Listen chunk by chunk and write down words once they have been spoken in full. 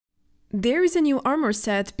There is a new armor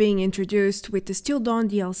set being introduced with the Still Dawn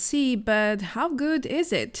DLC, but how good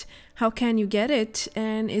is it? How can you get it?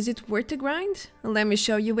 And is it worth the grind? Let me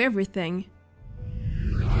show you everything.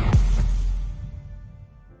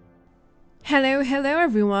 Hello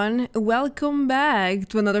everyone, welcome back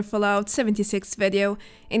to another Fallout 76 video.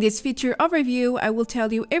 In this feature overview, I will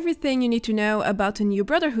tell you everything you need to know about the new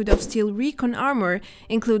Brotherhood of Steel Recon Armor,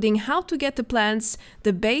 including how to get the plans,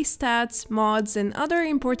 the base stats, mods and other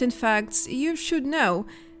important facts you should know.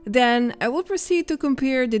 Then I will proceed to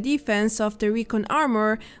compare the defense of the Recon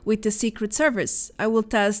Armor with the Secret Service. I will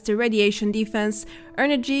test the radiation defense,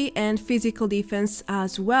 energy and physical defense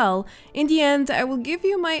as well. In the end, I will give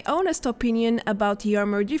you my honest opinion about the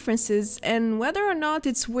armor differences and whether or not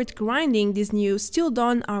it's worth grinding this new Still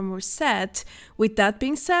Dawn armor set. With that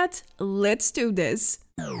being said, let's do this!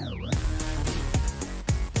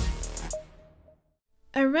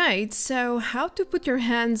 Alright, so how to put your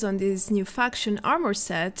hands on this new faction armor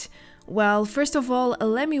set? Well, first of all,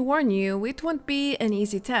 let me warn you, it won't be an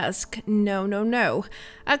easy task. No.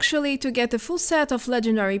 Actually, to get a full set of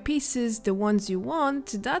legendary pieces, the ones you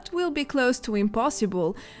want, that will be close to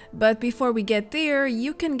impossible. But before we get there,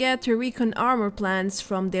 you can get the Recon Armor plans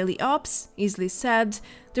from Daily Ops, easily said.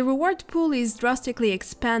 The reward pool is drastically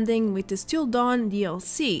expanding with the Still Dawn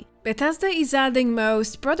DLC. Bethesda is adding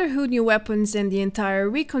most Brotherhood new weapons and the entire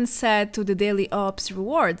Recon set to the Daily Ops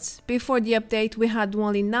rewards. Before the update we had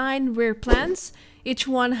only 9 rare plans, each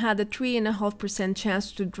one had a 3.5%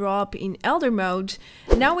 chance to drop in Elder mode.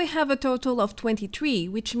 Now we have a total of 23,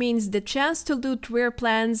 which means the chance to loot rare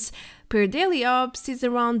plans per Daily Ops is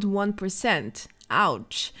around 1%.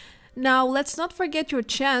 Ouch! Now let's not forget your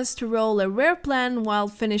chance to roll a rare plan while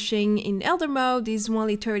finishing in Elder mode is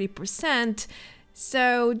only 30%.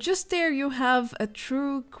 So just there you have a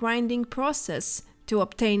true grinding process to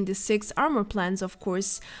obtain the 6 armor plans, of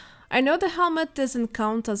course. I know the helmet doesn't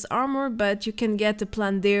count as armor, but you can get the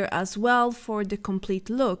plan there as well for the complete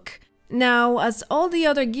look. Now, as all the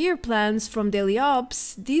other gear plans from Daily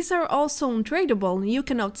Ops, these are also untradeable. You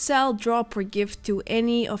cannot sell, drop or give to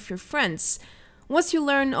any of your friends. Once you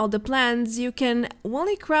learn all the plans, you can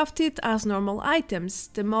only craft it as normal items.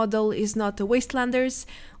 The model is not a Wastelanders,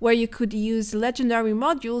 where you could use legendary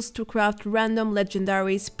modules to craft random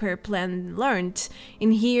legendaries per plan learned.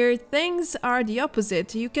 In here, things are the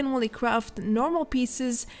opposite. You can only craft normal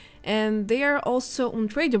pieces and they are also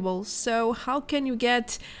untradeable. So how can you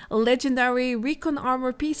get legendary Recon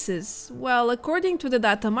Armor pieces? Well, according to the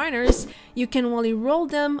data miners, you can only roll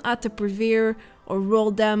them at the Purveyor or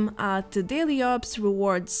roll them at the Daily Ops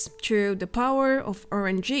rewards through the power of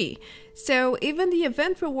RNG. So even the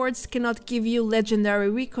event rewards cannot give you legendary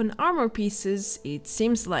Recon Armor pieces, it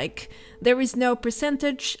seems like. There is no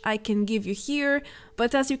percentage I can give you here,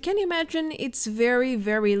 but as you can imagine, it's very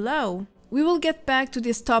low. We will get back to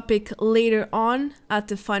this topic later on at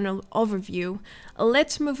the final overview.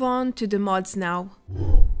 Let's move on to the mods now.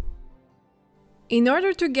 In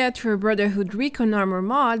order to get your Brotherhood Recon Armor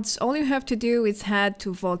mods, all you have to do is head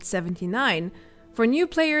to Vault 79. For new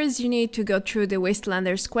players, you need to go through the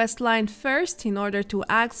Wastelanders questline first in order to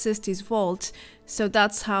access this vault, so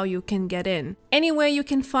that's how you can get in. Anyway, you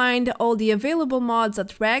can find all the available mods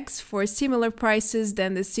at Regs for similar prices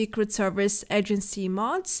than the Secret Service Agency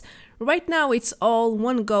mods. Right now it's all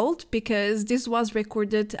 1 gold because this was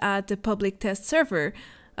recorded at the public test server.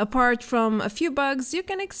 Apart from a few bugs, you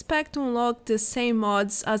can expect to unlock the same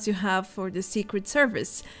mods as you have for the Secret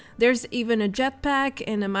Service. There's even a jetpack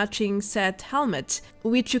and a matching set helmet,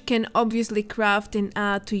 which you can obviously craft and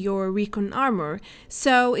add to your Recon Armor.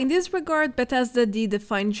 So in this regard, Bethesda did a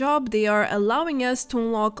fine job. They are allowing us to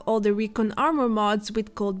unlock all the Recon Armor mods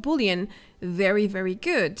with gold bullion. Very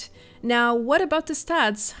good. Now, what about the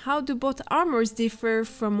stats? How do both armors differ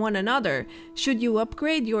from one another? Should you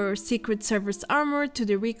upgrade your Secret Service armor to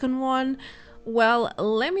the Recon one? Well,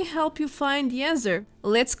 let me help you find the answer.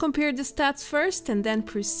 Let's compare the stats first and then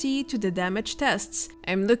proceed to the damage tests.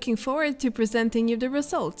 I'm looking forward to presenting you the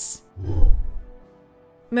results.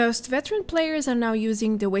 Most veteran players are now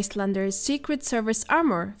using the Wastelanders Secret Service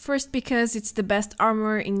armor, first because it's the best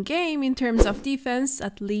armor in-game in terms of defense,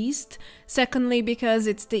 at least. Secondly, because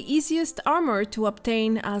it's the easiest armor to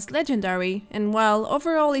obtain as legendary, and while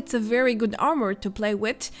overall it's a very good armor to play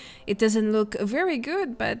with, it doesn't look very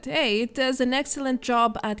good, but hey, it does an excellent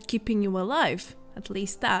job at keeping you alive. At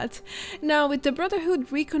least that. Now, with the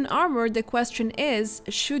Brotherhood Recon Armor, the question is,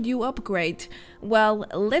 should you upgrade? Well,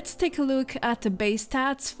 let's take a look at the base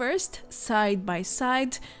stats first, side by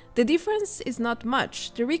side. The difference is not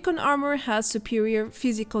much. The Recon Armor has superior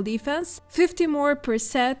physical defense, 50 more per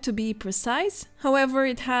set to be precise. However,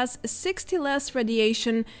 it has 60 less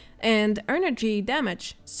radiation and energy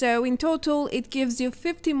damage. So in total it gives you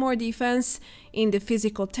 50 more defense in the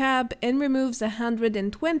physical tab and removes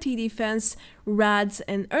 120 defense, rads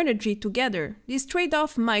and energy together. This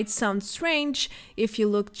trade-off might sound strange if you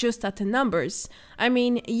look just at the numbers. I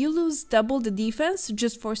mean, you lose double the defense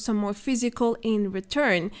just for some more physical in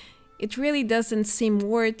return. It really doesn't seem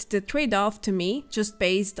worth the trade-off to me, just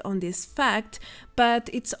based on this fact, but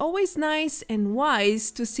it's always nice and wise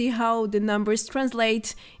to see how the numbers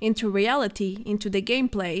translate into reality, into the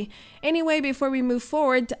gameplay. Anyway, before we move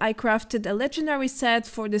forward, I crafted a legendary set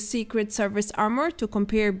for the Secret Service armor to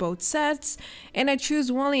compare both sets, and I choose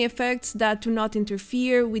only effects that do not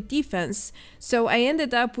interfere with defense. So I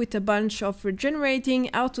ended up with a bunch of regenerating,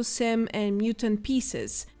 auto-sim and mutant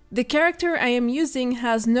pieces. The character I am using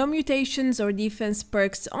has no mutations or defense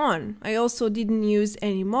perks on. I also didn't use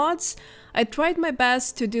any mods. I tried my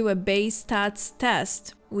best to do a base stats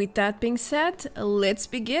test. With that being said, let's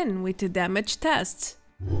begin with the damage test.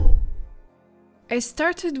 I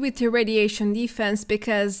started with the radiation defense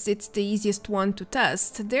because it's the easiest one to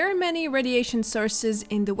test. There are many radiation sources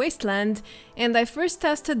in the wasteland, and I first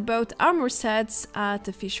tested both armor sets at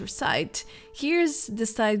the Fisher site. Here's the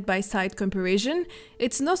side-by-side comparison.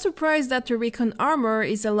 It's no surprise that the Recon armor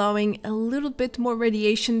is allowing a little bit more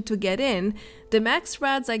radiation to get in. The max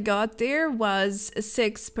rads I got there was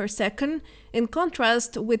 6 per second, in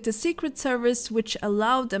contrast with the Secret Service, which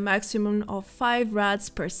allowed a maximum of 5 rads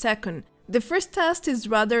per second. The first test is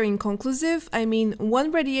rather inconclusive. I mean,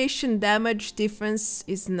 one radiation damage difference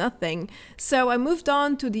is nothing. So I moved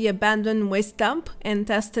on to the abandoned waste dump and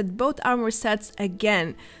tested both armor sets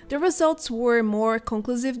again. The results were more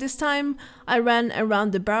conclusive this time. I ran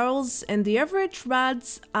around the barrels and the average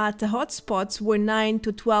rads at the hotspots were 9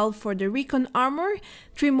 to 12 for the Recon armor,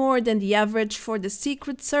 3 more than the average for the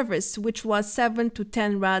Secret Service, which was 7 to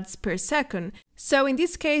 10 rads per second. So in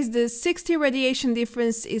this case, the 60 radiation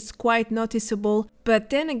difference is quite noticeable, but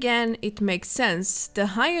then again, it makes sense. The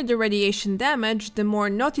higher the radiation damage, the more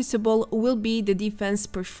noticeable will be the defense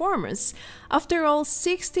performance. After all,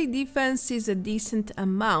 60 defense is a decent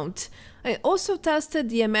amount. I also tested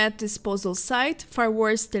the Amet disposal site, far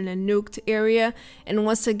worse than a nuked area, and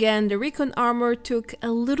once again the Recon armor took a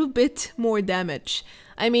little bit more damage.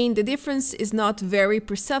 I mean, the difference is not very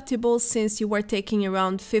perceptible since you are taking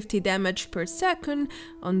around 50 damage per second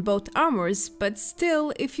on both armors, but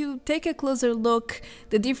still, if you take a closer look,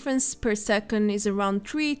 the difference per second is around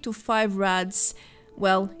 3 to 5 rads.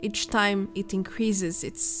 Well, each time it increases,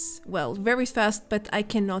 it's, well, very fast, but I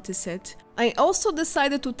can notice it. I also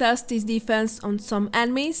decided to test this defense on some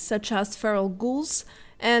enemies, such as feral ghouls,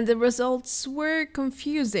 and the results were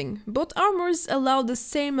confusing. Both armors allow the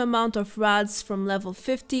same amount of rads from level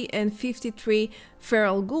 50 and 53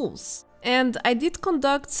 feral ghouls. And I did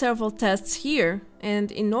conduct several tests here,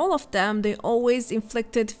 and in all of them they always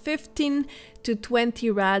inflicted 15 to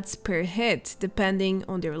 20 rads per hit, depending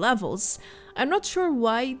on their levels. I'm not sure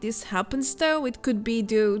why this happens though, it could be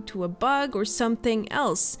due to a bug or something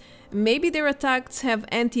else. Maybe their attacks have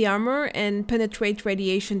anti-armor and penetrate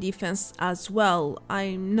radiation defense as well,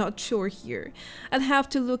 I'm not sure here. I'd have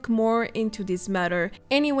to look more into this matter.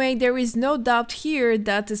 Anyway, there is no doubt here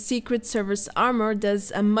that the Secret Service armor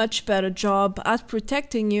does a much better job at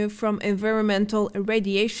protecting you from environmental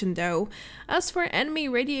radiation though. As for enemy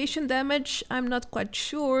radiation damage, I'm not quite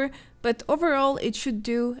sure, but overall it should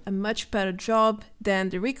do a much better job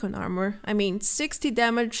than the Recon armor. I mean, 60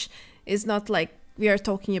 damage is not like we are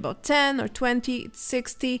talking about 10 or 20, it's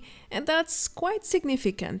 60, and that's quite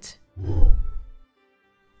significant.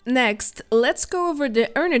 Next, let's go over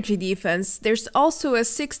the energy defense. There's also a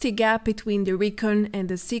 60 gap between the Recon and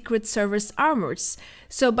the Secret Service armors,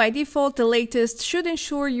 so by default the latest should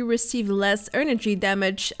ensure you receive less energy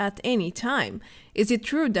damage at any time. Is it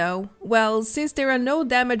true though? Well, since there are no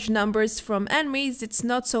damage numbers from enemies, it's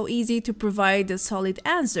not so easy to provide a solid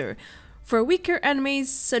answer. For weaker enemies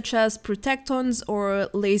such as Protectons or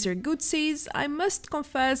Laser Gootsies, I must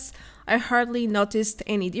confess I hardly noticed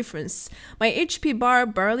any difference. My HP bar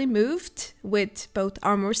barely moved with both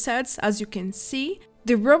armor sets, as you can see.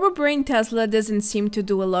 The RoboBrain Tesla doesn't seem to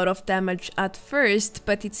do a lot of damage at first,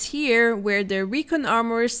 but it's here where the Recon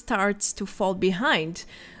armor starts to fall behind.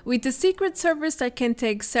 With the Secret Service I can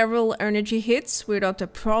take several energy hits without a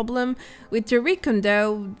problem. With the Recon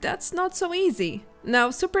though, that's not so easy.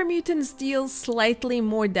 Now, Super Mutants deal slightly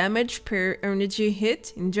more damage per energy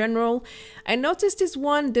hit in general. I noticed this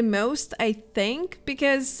one the most, I think,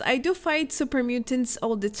 because I do fight Super Mutants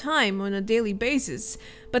all the time on a daily basis.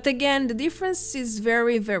 But again, the difference is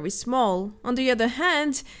very small. On the other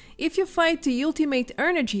hand, if you fight the ultimate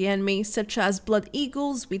energy enemy, such as Blood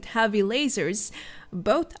Eagles with heavy lasers,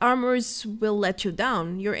 both armors will let you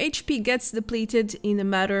down. Your HP gets depleted in a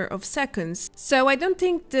matter of seconds. So I don't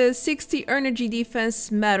think the 60 energy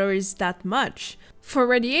defense matters that much. For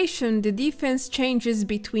radiation, the defense changes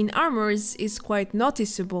between armors is quite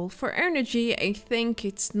noticeable. For energy, I think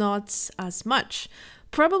it's not as much.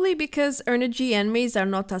 Probably because energy enemies are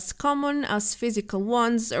not as common as physical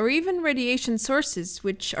ones or even radiation sources,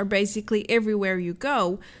 which are basically everywhere you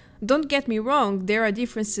go. Don't get me wrong, there are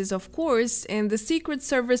differences of course, and the Secret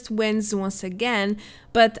Service wins once again,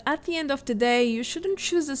 but at the end of the day, you shouldn't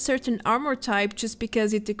choose a certain armor type just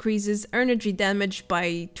because it decreases energy damage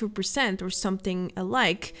by 2% or something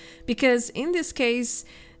alike, because in this case,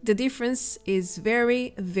 the difference is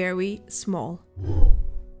very, very small.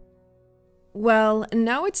 Well,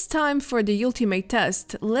 now it's time for the ultimate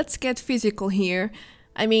test. Let's get physical here.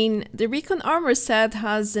 I mean, the Recon Armor Set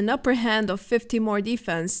has an upper hand of 50 more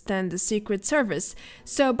defense than the Secret Service,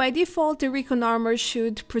 so by default the Recon Armor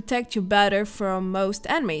should protect you better from most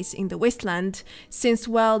enemies in the Wasteland, since,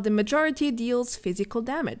 well, the majority deals physical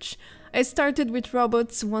damage. I started with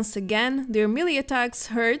robots once again. Their melee attacks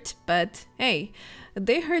hurt, but hey,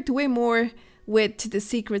 they hurt way more with the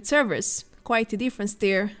Secret Service. Quite a difference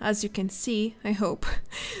there, as you can see, I hope.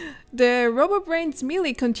 The RoboBrain's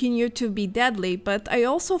melee continued to be deadly, but I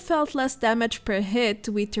also felt less damage per hit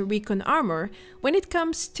with the Recon Armor. When it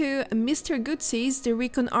comes to Mr. Goodsey's, the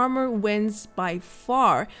Recon Armor wins by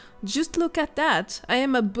far. Just look at that. I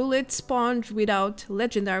am a bullet sponge without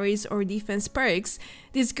legendaries or defense perks.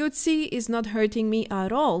 This Goodsey is not hurting me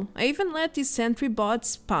at all. I even let this sentry bot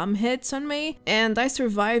spam hits on me and I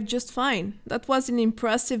survived just fine. That was an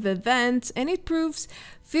impressive event and it proves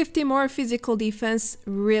 50 more physical defense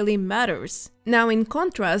really matters. Now in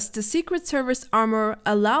contrast, the Secret Service armor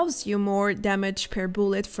allows you more damage per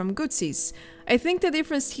bullet from Goodseys. I think the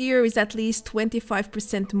difference here is at least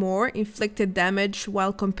 25% more inflicted damage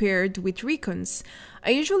while compared with Recons.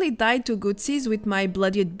 I usually die to Goodseys with my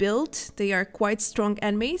bloodied build, they are quite strong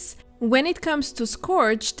enemies. When it comes to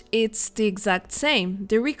Scorched, it's the exact same.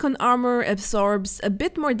 The Recon armor absorbs a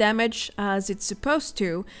bit more damage as it's supposed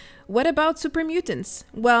to. What about super mutants?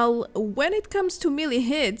 Well, when it comes to melee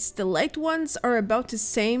hits, the light ones are about the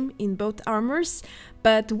same in both armors,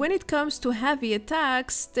 but when it comes to heavy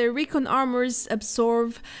attacks, the Recon armors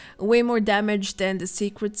absorb way more damage than the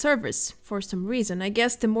Secret Service, for some reason. I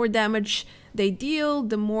guess the more damage they deal,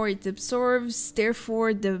 the more it absorbs,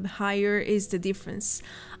 therefore the higher is the difference.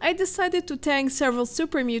 I decided to tank several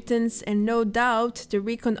super mutants and no doubt the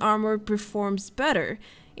Recon armor performs better.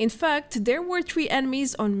 In fact, there were 3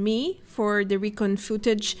 enemies on me for the Recon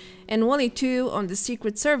footage and only 2 on the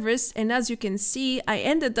Secret Service, and as you can see, I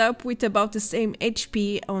ended up with about the same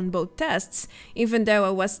HP on both tests, even though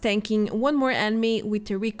I was tanking 1 more enemy with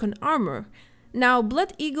the Recon armor. Now,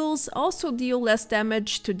 Blood Eagles also deal less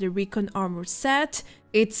damage to the Recon Armor Set.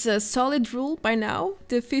 It's a solid rule by now.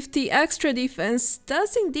 The 50 extra defense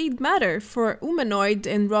does indeed matter for humanoid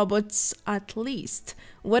and robots at least.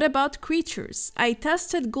 What about creatures? I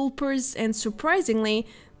tested Gulpers and surprisingly,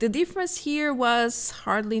 the difference here was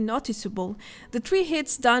hardly noticeable. The 3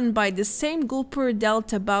 hits done by the same Gulper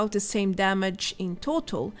dealt about the same damage in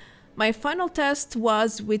total. My final test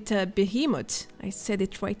was with a Behemoth. I said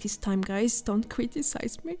it right this time, guys, don't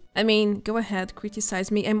criticize me. I mean, go ahead, criticize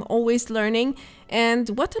me, I'm always learning. And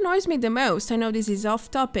what annoys me the most, I know this is off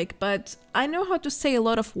topic, but I know how to say a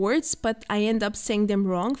lot of words, but I end up saying them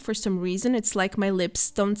wrong for some reason. It's like my lips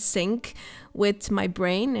don't sync with my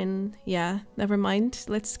brain and yeah, never mind,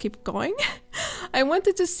 let's keep going. I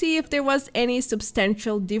wanted to see if there was any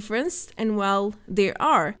substantial difference, and well, there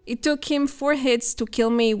are. It took him 4 hits to kill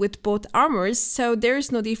me with both armors, so there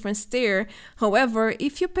is no difference there. However,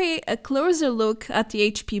 if you pay a closer look at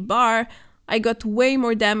the HP bar, I got way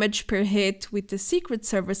more damage per hit with the Secret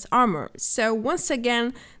Service armor, so once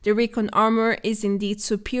again, the Recon armor is indeed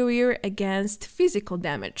superior against physical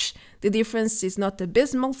damage. The difference is not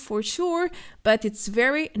abysmal for sure, but it's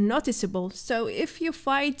very noticeable, so if you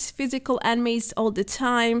fight physical enemies all the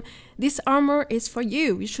time, this armor is for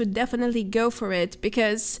you. You should definitely go for it,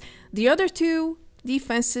 because the other 2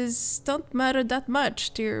 defenses don't matter that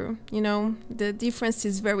much. They're, you know, the difference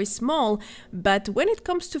is very small, but when it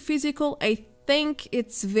comes to physical, I think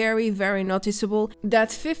it's very, very noticeable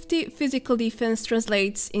that 50 physical defense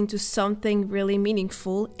translates into something really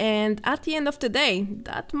meaningful, and at the end of the day,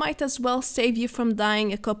 that might as well save you from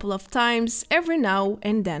dying a couple of times every now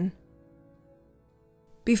and then.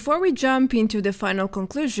 Before we jump into the final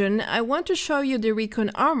conclusion, I want to show you the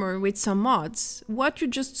Recon armor with some mods. What you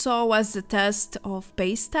just saw was the test of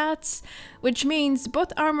base stats, which means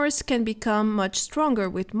both armors can become much stronger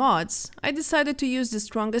with mods. I decided to use the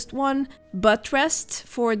strongest one, Buttressed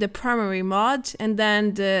for the primary mod, and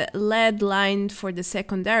then the lead lined for the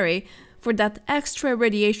secondary, for that extra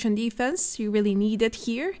radiation defense you really need it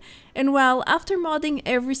here. And well, after modding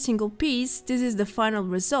every single piece, this is the final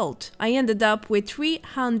result. I ended up with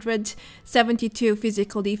 372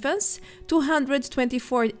 physical defense,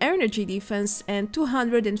 224 energy defense, and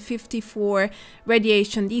 254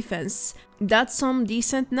 radiation defense. That's some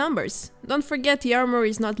decent numbers. Don't forget the armor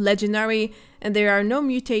is not legendary, and there are no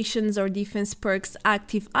mutations or defense perks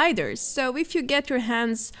active either, so if you get your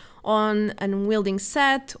hands on an Unwielding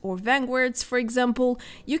set or Vanguards, for example,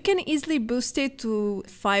 you can easily boost it to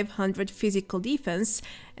 500 physical defense,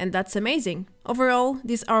 and that's amazing. Overall,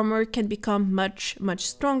 this armor can become much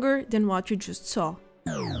stronger than what you just saw.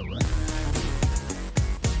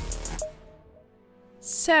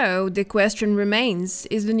 So, the question remains,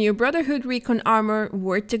 is the new Brotherhood Recon armor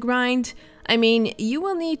worth the grind? I mean, you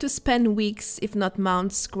will need to spend weeks, if not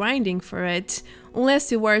months, grinding for it,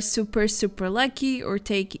 unless you are super lucky or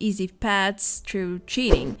take easy paths through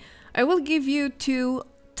cheating. I will give you two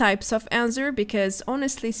types of answer because,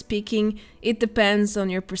 honestly speaking, it depends on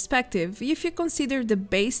your perspective. If you consider the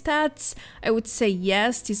base stats, I would say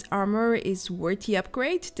yes, this armor is worth the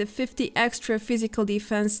upgrade. The 50 extra physical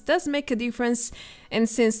defense does make a difference, and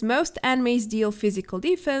since most enemies deal physical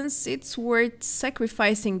defense, it's worth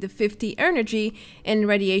sacrificing the 50 energy and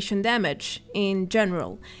radiation damage in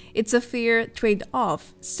general. It's a fair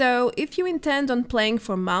trade-off. So if you intend on playing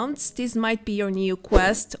for mounts, this might be your new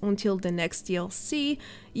quest until the next DLC.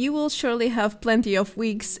 You will surely have plenty of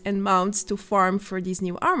weeks and mounts to farm for this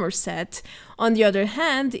new armor set. On the other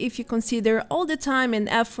hand, if you consider all the time and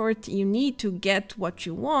effort you need to get what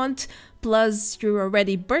you want, plus you're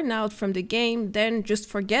already burnt out from the game, then just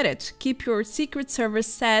forget it. Keep your secret server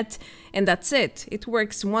set and that's it. It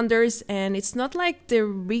works wonders, and it's not like the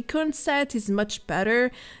Recon set is much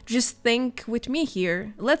better. Just think with me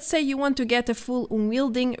here. Let's say you want to get a full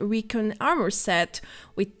Unwielding Recon armor set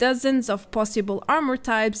with dozens of possible armor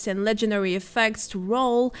types and legendary effects to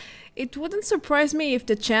roll. It wouldn't surprise me if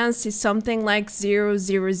the chance is something like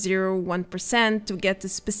 0.001% to get the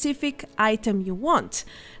specific item you want.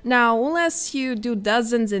 Now, unless you do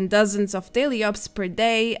dozens and dozens of daily ops per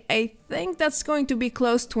day, I think that's going to be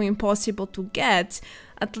close to impossible to get,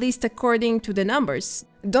 at least according to the numbers.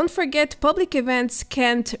 Don't forget, public events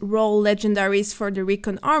can't roll legendaries for the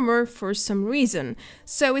Recon armor for some reason,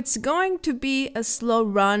 so it's going to be a slow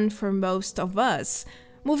run for most of us.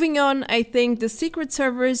 Moving on, I think the secret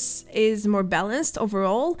servers is more balanced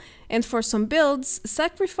overall, and for some builds,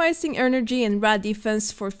 sacrificing energy and rad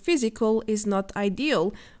defense for physical is not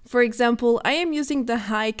ideal. For example, I am using the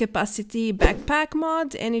high capacity backpack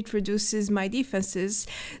mod and it reduces my defenses,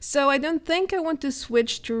 so I don't think I want to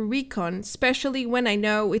switch to Recon, especially when I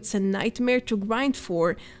know it's a nightmare to grind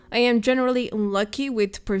for. I am generally unlucky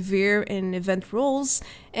with Pervere and event rolls,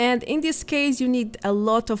 and in this case you need a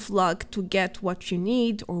lot of luck to get what you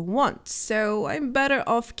need or want, so I'm better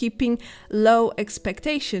off keeping low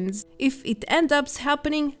expectations. If it ends up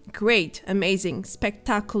happening, great, amazing,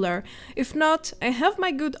 spectacular. If not, I have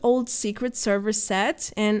my good old secret server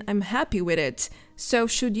set and I'm happy with it. So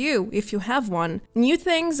should you, if you have one. New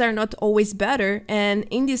things are not always better, and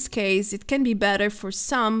in this case it can be better for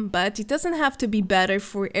some, but it doesn't have to be better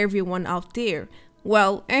for everyone out there.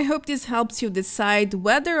 Well, I hope this helps you decide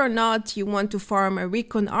whether or not you want to farm a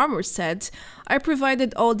Recon armor set. I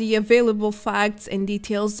provided all the available facts and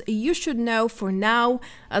details you should know for now,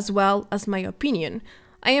 as well as my opinion.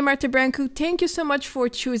 I am Marta Branco, thank you so much for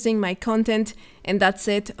choosing my content, and that's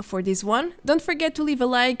it for this one. Don't forget to leave a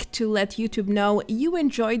like to let YouTube know you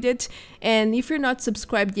enjoyed it, and if you're not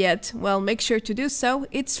subscribed yet, well, make sure to do so.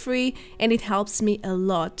 It's free and it helps me a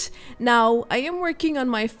lot. Now, I am working on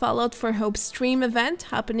my Fallout for Hope stream event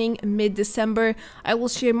happening mid-December. I will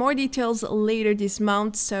share more details later this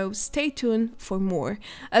month, so stay tuned for more.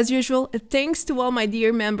 As usual, thanks to all my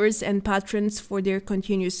dear members and patrons for their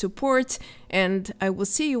continued support, and I will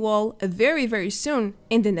see you all very soon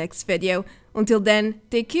in the next video. Until then,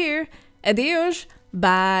 take care, adeus,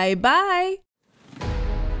 bye bye!